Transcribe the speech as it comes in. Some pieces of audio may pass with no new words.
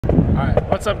Alright,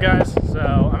 what's up guys?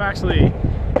 So I'm actually,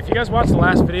 if you guys watched the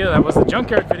last video, that was the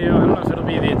junkyard video. I don't know if it'll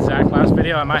be the exact last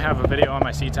video. I might have a video on my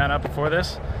C10 up before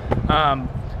this.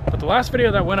 But the last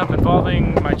video that went up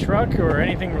involving my truck or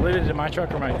anything related to my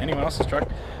truck or anyone else's truck,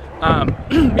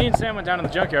 me and Sam went down to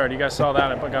the junkyard. You guys saw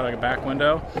that. I got like a back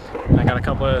window and I got a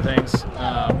couple other things.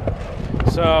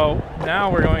 So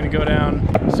now we're going to go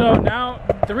down. So now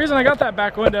the reason I got that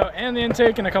back window and the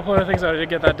intake and a couple other things that I did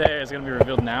get that day is going to be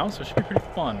revealed now, so it should be pretty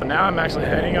fun. Now I'm actually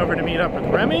heading over to meet up with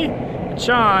Remy and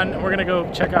Sean, and we're going to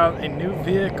go check out a new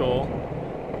vehicle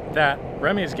that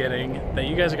Remy's getting that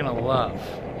you guys are going to love,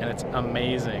 and it's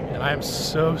amazing, and I am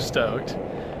so stoked.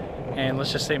 And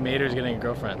let's just say Mater's getting a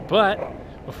girlfriend.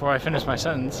 But before I finish my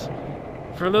sentence,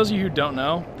 for those of you who don't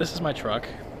know, this is my truck.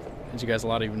 As you guys, a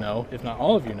lot of you know, if not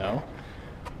all of you know,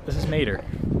 this is Mater.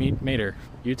 Meet Mater.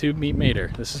 YouTube, meet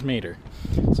Mater. This is Mater.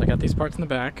 So I got these parts in the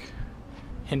back.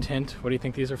 Hint, hint. What do you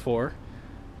think these are for?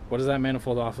 What is that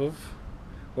manifold off of?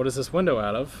 What is this window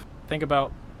out of? Think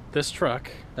about this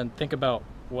truck, then think about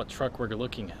what truck we're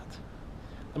looking at.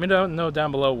 Let me know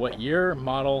down below what year,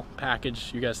 model,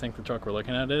 package you guys think the truck we're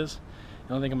looking at is.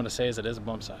 The only thing I'm going to say is it is a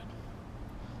bump side.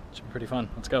 Should be pretty fun.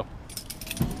 Let's go.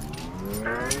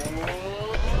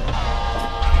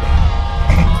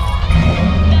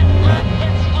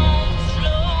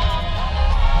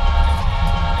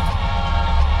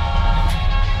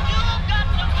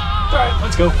 Alright,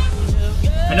 let's go.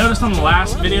 I noticed on the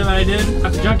last video that I did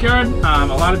at the junkyard, a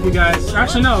lot of you guys,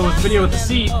 actually no, it was a video with the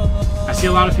seat. I see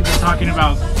a lot of people talking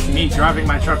about me driving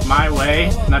my truck my way,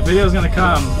 and that video is going to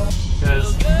come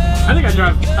because I think I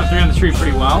drive up there on the street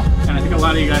pretty well, and I think a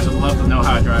lot of you guys would love to know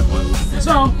how I drive one.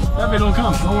 So, that video will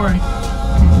come, don't worry.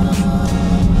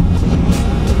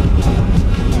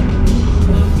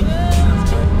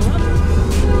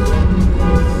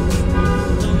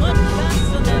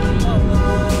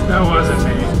 That wasn't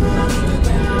me.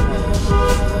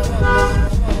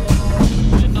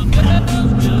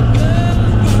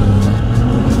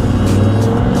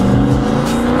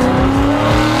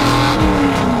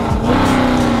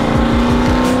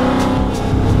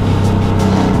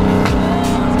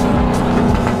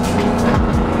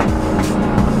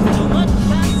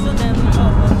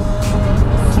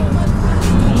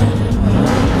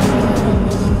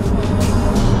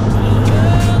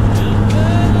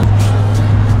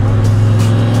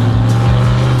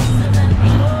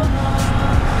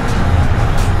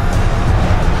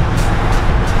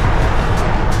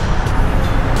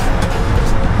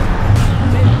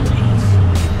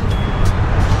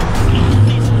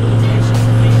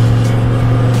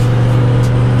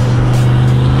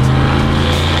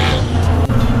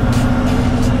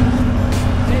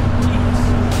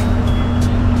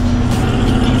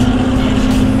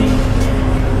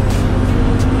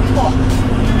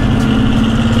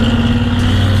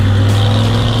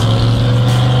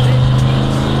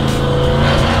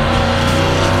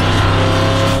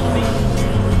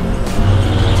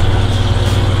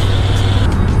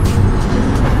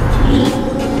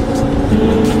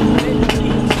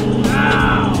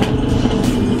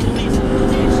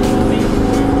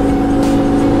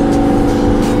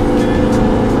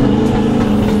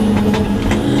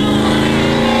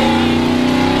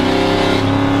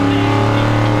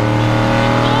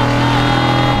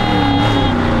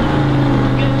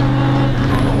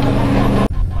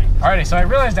 So I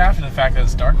realized after the fact that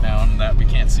it's dark now and that we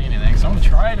can't see anything, so I'm going to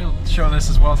try to show this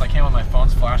as well as I can with my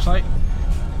phone's flashlight.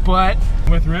 But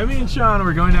with Remy and Sean,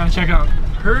 we're going down to check out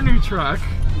her new truck,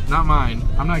 not mine.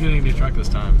 I'm not getting a new truck this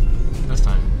time.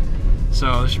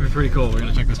 So this should be pretty cool. We're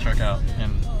going to check this truck out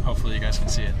and hopefully you guys can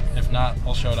see it. If not,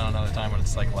 I'll show it on another time when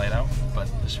it's like light out, but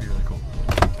this should be really cool.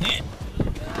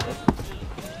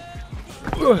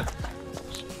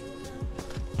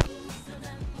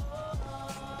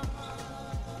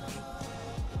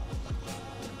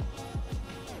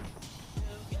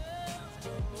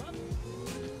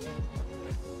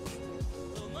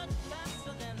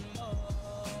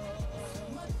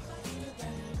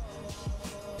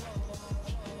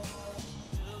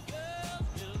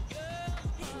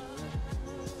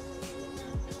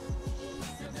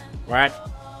 Right.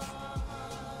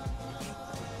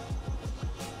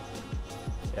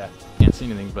 Yeah, can't see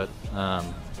anything, but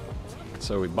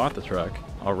so we bought the truck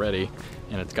already,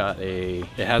 and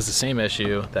it has the same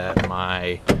issue that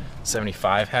my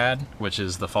 75 had, which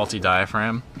is the faulty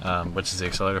diaphragm, which is the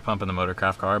accelerator pump in the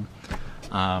motorcraft carb.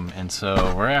 And so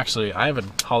I have a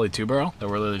Holly 2-barrel that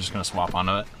we're literally just going to swap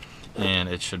onto it, and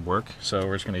it should work. So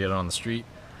we're just going to get it on the street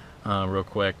real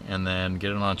quick and then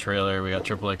get it on a trailer. We got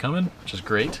AAA coming, which is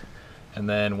great. And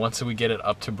then once we get it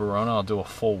up to Verona, I'll do a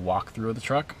full walkthrough of the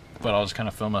truck but I'll just kind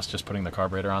of film us just putting the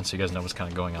carburetor on so you guys know what's kind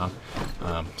of going on.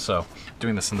 So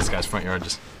doing this in this guy's front yard,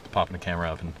 just popping the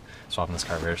camera up and swapping this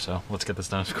carburetor, so let's get this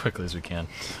done as quickly as we can.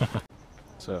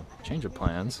 So, change of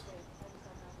plans.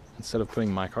 Instead of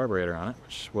putting my carburetor on it,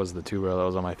 which was the 2-row that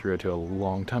was on my 302 a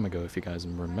long time ago, if you guys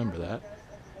remember that.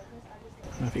 I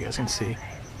don't know if you guys can see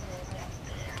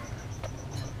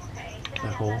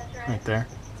that hole right there.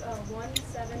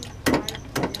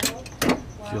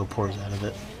 Fuel pours out of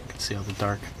it. You can see all the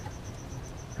dark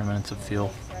remnants of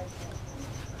fuel.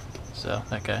 So,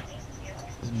 that guy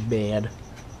is bad.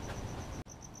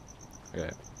 Okay.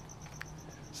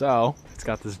 So, it's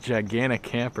got this gigantic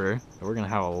camper that we're going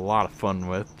to have a lot of fun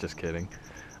with. Just kidding.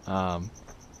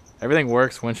 Everything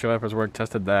works. Windshield wipers work.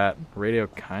 Tested that. Radio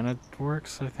kind of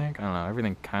works, I think. I don't know.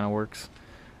 Everything kind of works.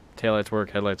 Taillights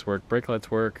work. Headlights work. Brake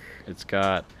lights work. It's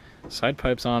got side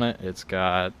pipes on it. It's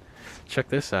got... Check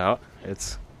this out.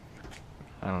 It's...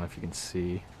 I don't know if you can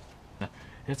see.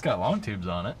 It's got long tubes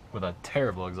on it with a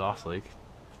terrible exhaust leak.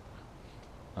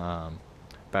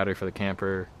 Battery for the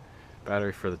camper.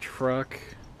 Battery for the truck.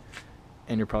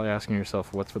 And you're probably asking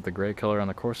yourself, what's with the gray color on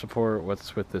the core support?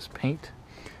 What's with this paint?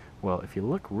 Well, if you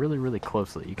look really, really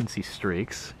closely, you can see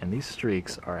streaks, and these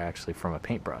streaks are actually from a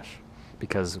paintbrush.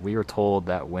 Because we were told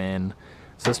that when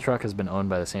this truck has been owned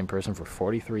by the same person for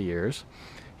 43 years,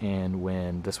 and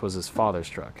when this was his father's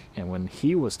truck, and when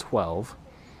he was 12,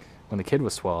 when the kid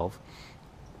was 12,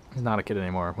 he's not a kid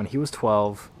anymore, when he was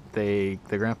 12, the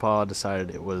grandpa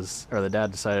decided it was, or the dad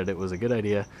decided it was a good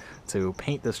idea to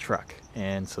paint this truck.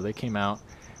 And so they came out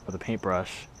with a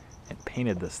paintbrush and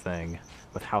painted this thing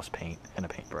with house paint and a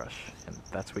paintbrush. And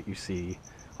that's what you see,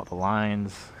 all the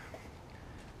lines,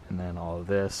 and then all of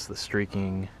this, the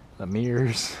streaking, the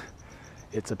mirrors.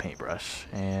 It's a paintbrush,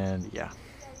 and yeah.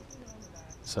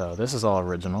 So this is all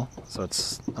original. So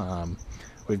it's,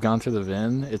 we've gone through the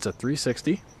VIN. It's a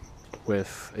 360.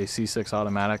 With a C6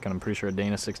 automatic, and I'm pretty sure a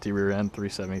Dana 60 rear end,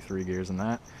 373 gears in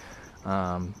that.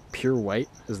 Pure white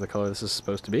is the color this is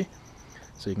supposed to be,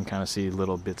 so you can kind of see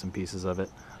little bits and pieces of it.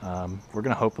 We're going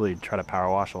to hopefully try to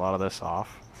power wash a lot of this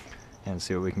off and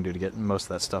see what we can do to get most of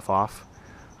that stuff off.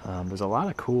 There's a lot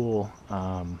of cool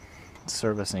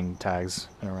servicing tags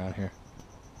around here,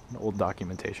 old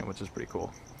documentation, which is pretty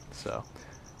cool. So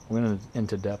we're going to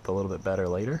into depth a little bit better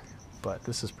later. But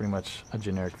this is pretty much a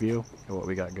generic view of what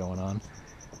we got going on.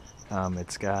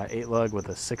 It's got 8 lug with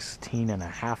a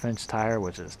 16.5-inch tire,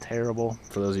 which is terrible.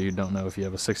 For those of you who don't know, if you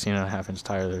have a 16.5-inch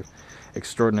tire, they're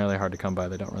extraordinarily hard to come by.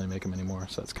 They don't really make them anymore,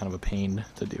 so that's kind of a pain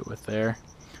to deal with there.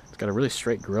 It's got a really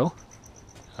straight grill.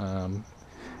 Got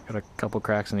a couple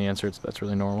cracks in the inserts, but that's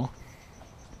really normal.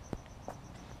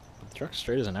 The truck's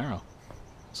straight as an arrow. I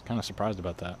was kind of surprised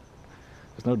about that.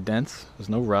 There's no dents, there's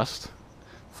no rust.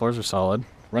 Floors are solid.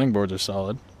 Running boards are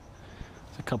solid.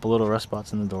 There's a couple little rust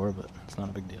spots in the door, but it's not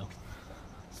a big deal.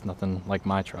 It's nothing like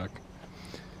my truck.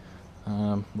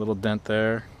 Little dent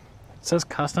there. It says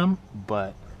custom,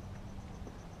 but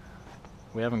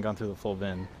we haven't gone through the full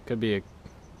VIN. Could be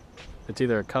it's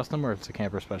either a custom or it's a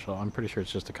camper special. I'm pretty sure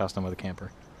it's just a custom with a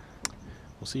camper.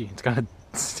 We'll see. It's got a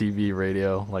TV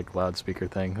radio, like loudspeaker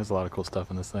thing. There's a lot of cool stuff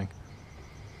in this thing.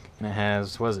 And it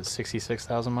has, what is it,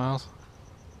 66,000 miles?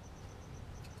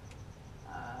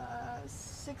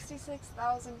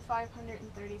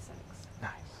 66,536.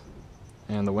 Nice.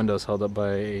 And the window's held up by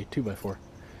a 2x4.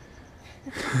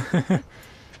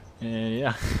 And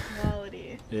yeah.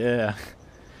 Quality. Yeah.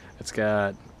 It's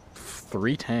got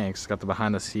 3 tanks. It's got the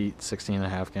behind the seat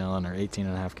 16.5 gallon or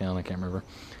 18.5 gallon, I can't remember.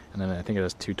 And then I think it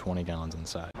has 2 20 gallons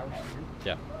inside.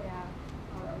 Yeah.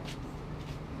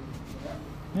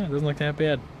 Yeah, it doesn't look that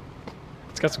bad.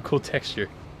 It's got some cool texture.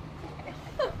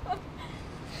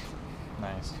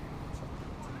 Nice.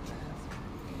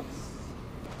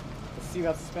 See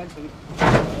about suspension.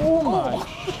 Oh my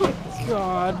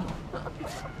god.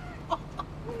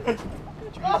 His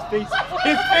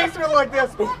face went like this.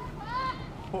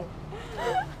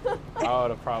 I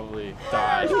would have probably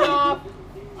died. I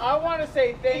want to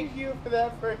say thank you for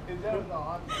that freaking. That was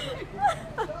awesome.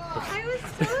 I was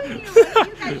telling you, you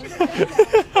guys should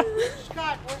have done that.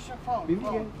 Scott, where's your phone? You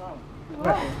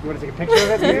want to take a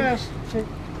picture of it? Yes.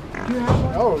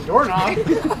 Oh, doorknob.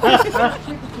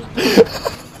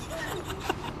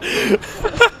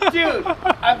 Dude,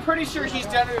 I'm pretty sure he's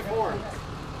done it before.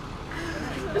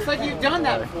 It's like you've done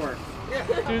that before.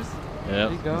 Yep, he's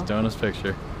doing his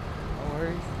picture. No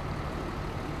worries.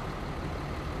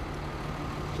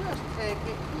 Just take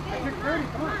it.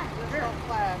 Come on. Here,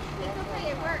 flash. It's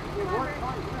okay, it worked. It worked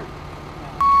fine. Here.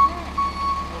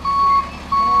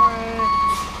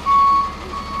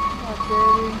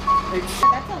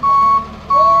 That's a long.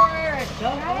 Alright.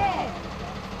 Got it.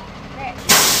 Okay.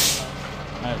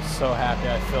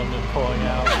 filmed him pulling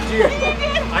out. Dude,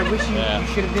 I wish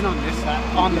you should have been on this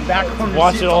side, on the back corner.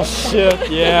 Watch it all shift.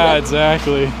 Yeah,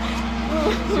 exactly.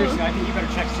 Seriously, I think you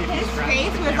better check to see if His he's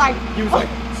face was like. He was like,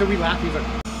 so we laughed. He was like,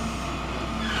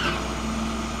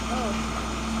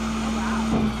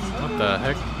 What the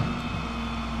heck?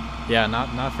 Yeah,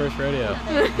 not first rodeo.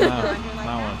 No,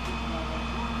 not one.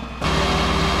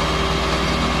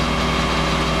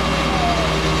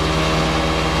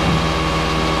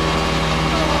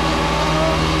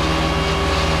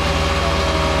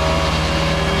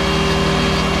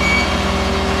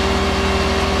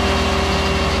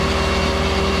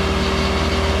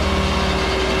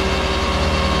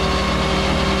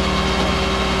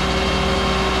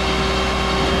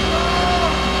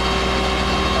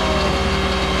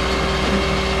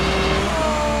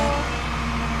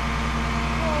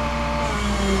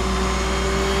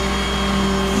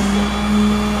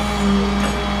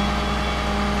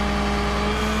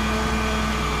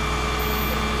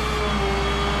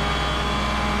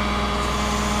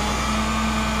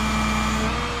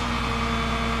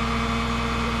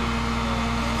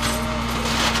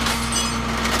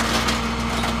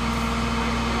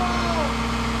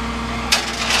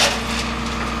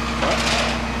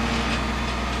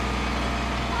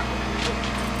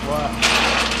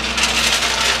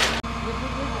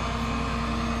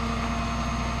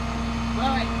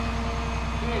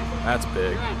 That's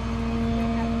big.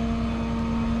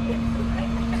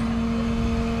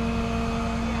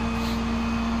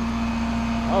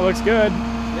 Oh, looks good.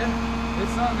 Yeah,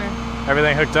 it's on there.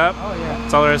 Everything hooked up? Oh yeah.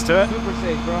 That's all there is to it? Super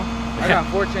safe, bro. I got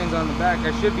 4 chains on the back.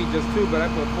 I should be just 2, but I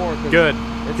put 4. Good,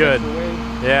 it's good. extra weight.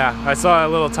 Yeah, I saw a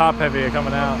little top heavy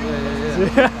coming out.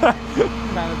 Yeah.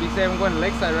 Trying to be safe. I'm going to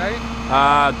Lakeside, right?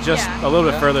 Just a little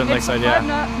bit further than Lakeside, It's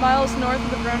 5 miles north of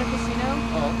the Verona Casino.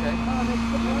 Oh, okay. It's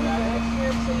the Verona next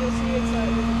year, so you'll see it's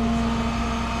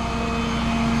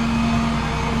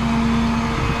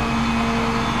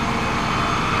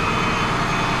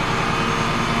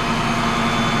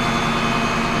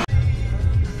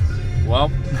Well,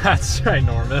 that's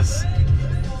ginormous.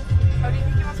 Oh, do you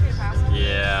think he wants me to pass him?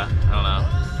 Yeah, I don't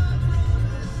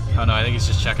know. Oh no, I think he's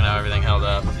just checking how everything held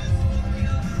up.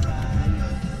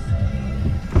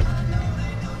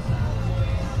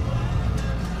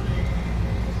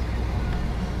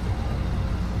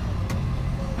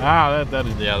 Ah, that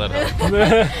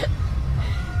helped.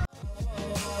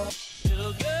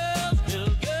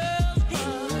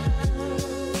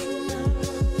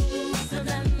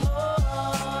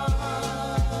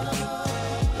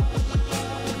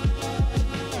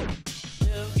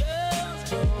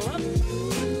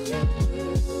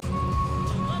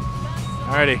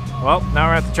 Alrighty, well, now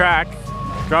we're at the track,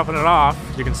 dropping it off,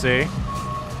 you can see.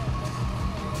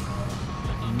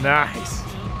 Nice.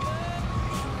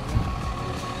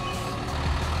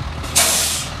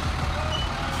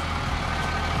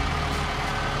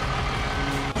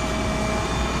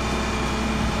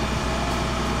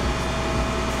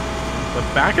 The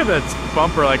back of the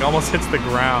bumper like almost hits the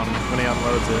ground when he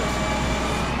unloads it.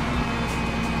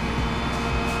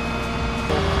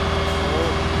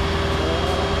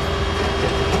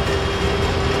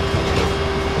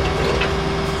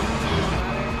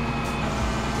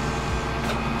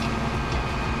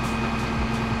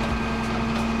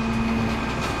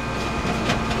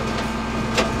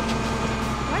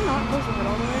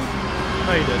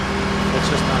 No, you did. It's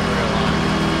just not very long.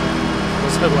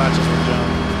 Those head latches were junk.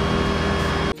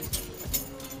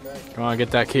 Come on,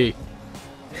 get that key.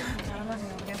 I'm not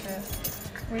gonna get this.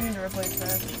 We need to replace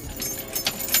this.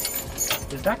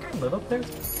 does that guy live up there?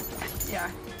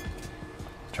 Yeah.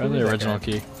 Try the original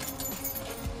key.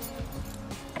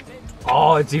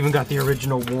 Oh, it's even got the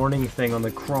original warning thing on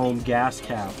the chrome gas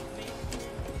cap.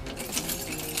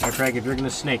 Now, Craig, if you're gonna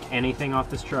snake anything off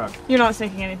this truck, You're not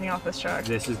snaking anything off this truck.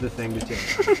 this is the thing to take.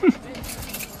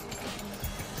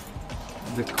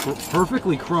 The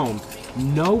perfectly chromed,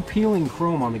 no peeling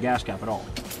chrome on the gas cap at all,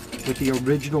 with the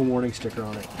original warning sticker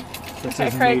on it. That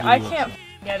says Craig, made in I USA. can't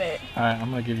get it. Alright,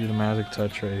 I'm gonna give you the magic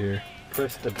touch right here.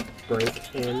 Press the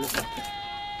brake in.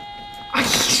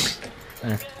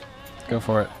 There. Go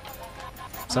for it.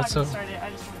 Is that so? Start it. I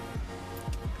just want.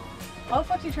 How the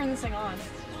fuck do you turn this thing on?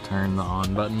 Turn the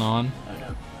on button on.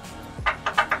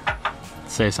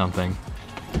 Say something.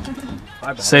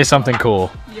 Say something cool.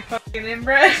 You fucking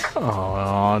inbred.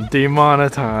 Oh,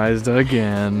 demonetized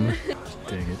again.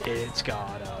 Dang it. It's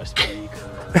got a speaker.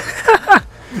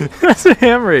 That's a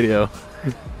ham radio.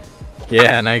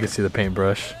 Yeah, now you can see the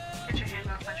paintbrush. Get your hands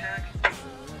off my truck.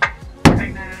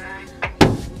 Craig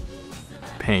 909.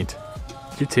 Paint.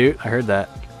 You toot? I heard that.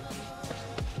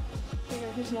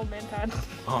 Here's an old man pad.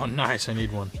 Oh, nice. I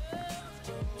need one.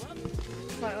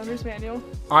 owner's manual.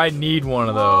 I need one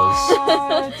of those.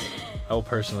 What? I will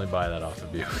personally buy that off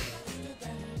of you.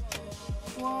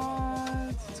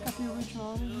 What? It's got the original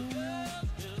owner's manual.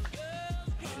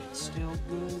 It's still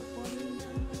good.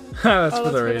 That's Oh,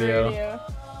 for the radio. Okay.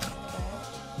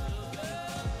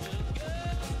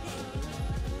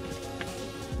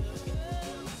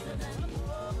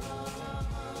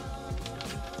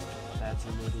 That's a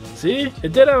little. See?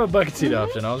 It did have a bucket seat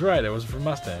option. I was right. It was for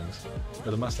Mustangs.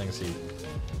 For the Mustang seat.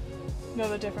 No,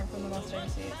 they're different from the Mustang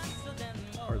seat.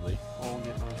 Hardly. All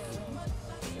get both.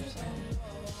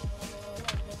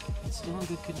 It's still in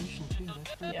good condition too.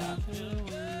 That's pretty Yeah.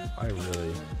 good. I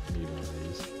really need one of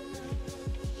these.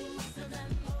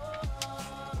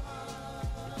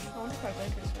 I wonder if my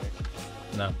blinkers work.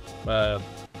 No.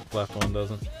 Left one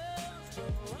doesn't.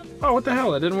 Oh, what the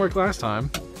hell? That didn't work last time.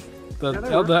 The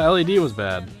LED was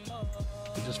bad.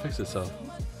 It just fixed itself.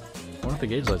 I wonder if the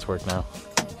gauge lights work now.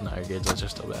 No, your gauge lights are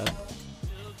still bad.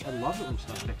 I love it when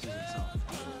stuff fixes itself.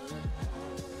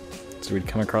 So we'd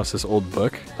come across this old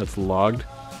book that's logged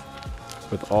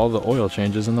with all the oil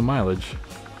changes and the mileage.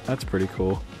 That's pretty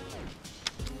cool.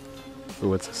 Or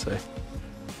what's it say?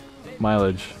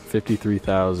 Mileage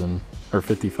 53,000 or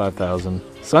 55,000.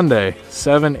 Sunday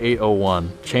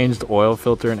 7801. Changed oil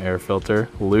filter and air filter.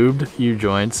 Lubed U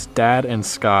joints. Dad and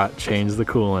Scott changed the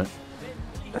coolant.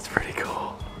 That's pretty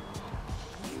cool.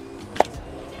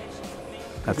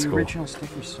 That's The cool. original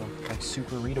sticker's still like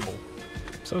super readable.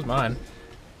 So is mine.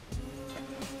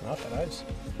 Not that nice.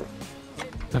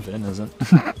 The VIN isn't.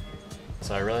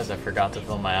 So I realized I forgot to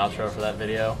film my outro for that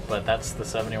video, but that's the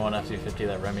 71 F-250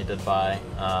 that Remy did buy.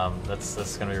 That's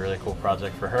going to be a really cool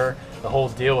project for her. The whole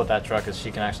deal with that truck is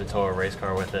she can actually tow a race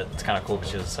car with it. It's kind of cool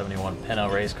because she has a 71 Pinto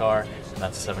race car, and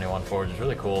that's a 71 Ford, which is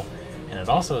really cool. And it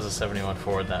also is a 71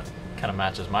 Ford that kind of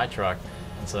matches my truck.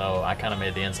 And so I kind of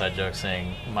made the inside joke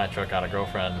saying my truck got a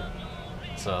girlfriend.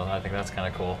 So I think that's kind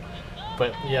of cool.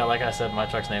 But yeah, like I said, my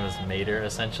truck's name is Mater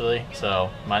essentially.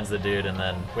 So mine's the dude, and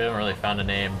then we haven't really found a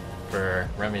name for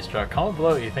Remy's truck. Comment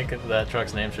below what you think that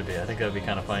truck's name should be. I think that would be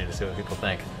kind of funny to see what people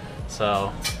think.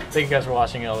 So thank you guys for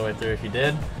watching it all the way through. If you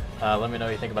did, let me know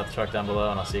what you think about the truck down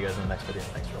below, and I'll see you guys in the next video.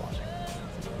 Thanks for watching.